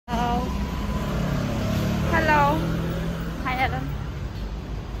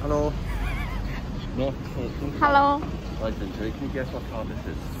Hello. Right then, Jerry, can you guess what car this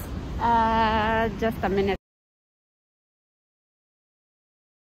is? Just a minute.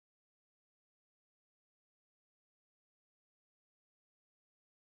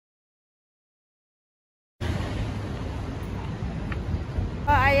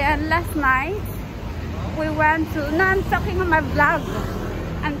 Ayan, last night we went to, no, I'm talking on my vlog.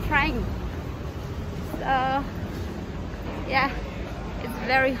 I'm trying. So, yeah, it's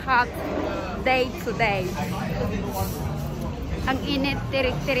very hot day today. Ang init,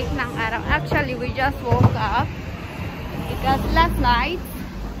 tirik-tirik ng araw. Actually, we just woke up because last night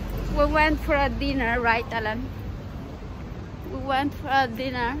we went for a dinner, right, Alan? We went for a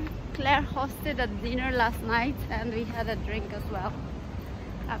dinner. Claire hosted a dinner last night and we had a drink as well.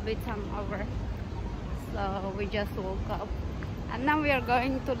 A bit hangover. So we just woke up. And now we are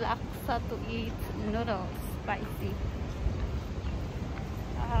going to Laksa to eat noodles, spicy.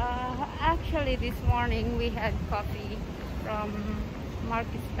 Actually, this morning we had coffee from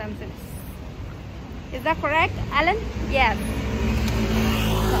Marcus Spencer's. Is that correct, Alan? Yes.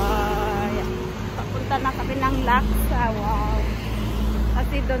 So, yeah. Papunta na kami ng Laksa. Wow.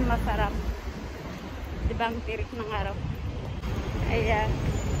 Kasi doon masarap. Diba ang tirik ng araw? Ayan.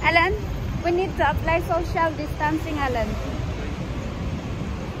 Alan, we need to apply social distancing, Alan.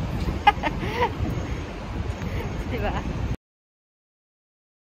 Diba?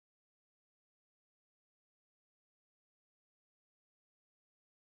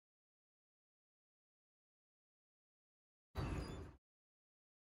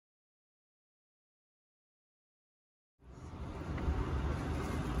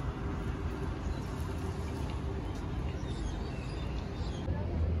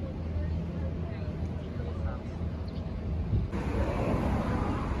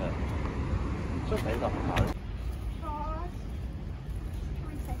 It's okay, not hard.